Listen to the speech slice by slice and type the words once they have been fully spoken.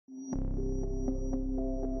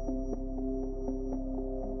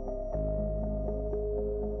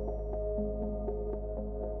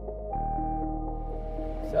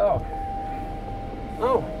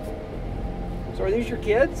your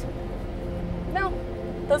kids? No,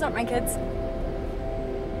 those aren't my kids.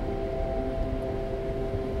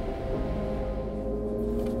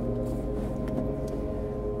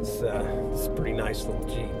 It's a pretty nice little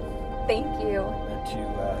Jeep. Thank you. That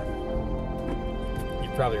you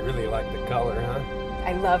probably really like the color, huh?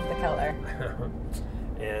 I love the color.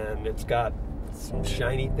 And it's got some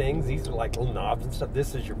shiny things. These are like little knobs and stuff.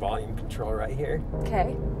 This is your volume control right here.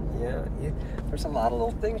 Okay. Yeah, there's a lot of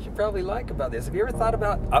little things you probably like about this. Have you ever thought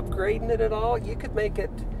about upgrading it at all? You could make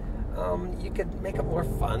it more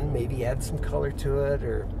fun. Maybe add some color to it,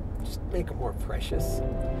 or just make it more precious.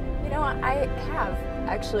 You know, I have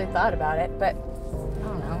actually thought about it, but I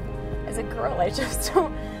don't know. As a girl, I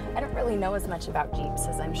don't really know as much about Jeeps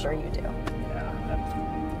as I'm sure you do.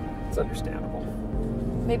 Yeah, it's understandable.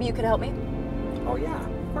 Maybe you could help me? Oh yeah,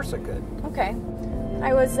 of course I could. Okay.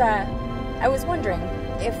 I was wondering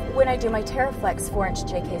if when I do my TeraFlex 4-inch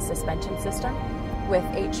JK suspension system with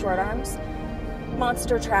 8 short arms,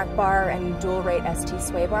 monster track bar, and dual rate ST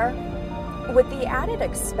sway bar, with the added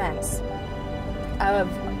expense of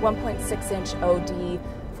 1.6-inch OD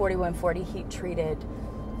 4140 heat-treated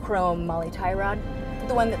chrome moly tie rod,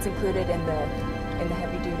 the one that's included in the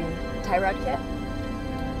heavy-duty tie rod kit,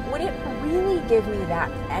 would it really give me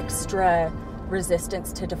that extra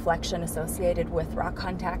resistance to deflection associated with rock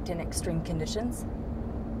contact in extreme conditions?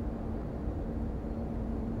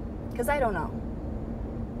 Because I don't know.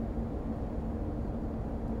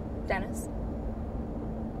 Dennis?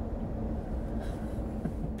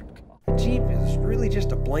 A Jeep is really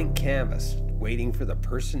just a blank canvas, waiting for the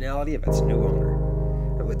personality of its new owner.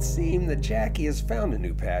 It would seem that Jackie has found a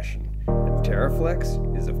new passion, and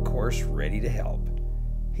TeraFlex is of course ready to help.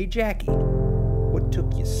 Hey Jackie, what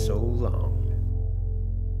took you so long?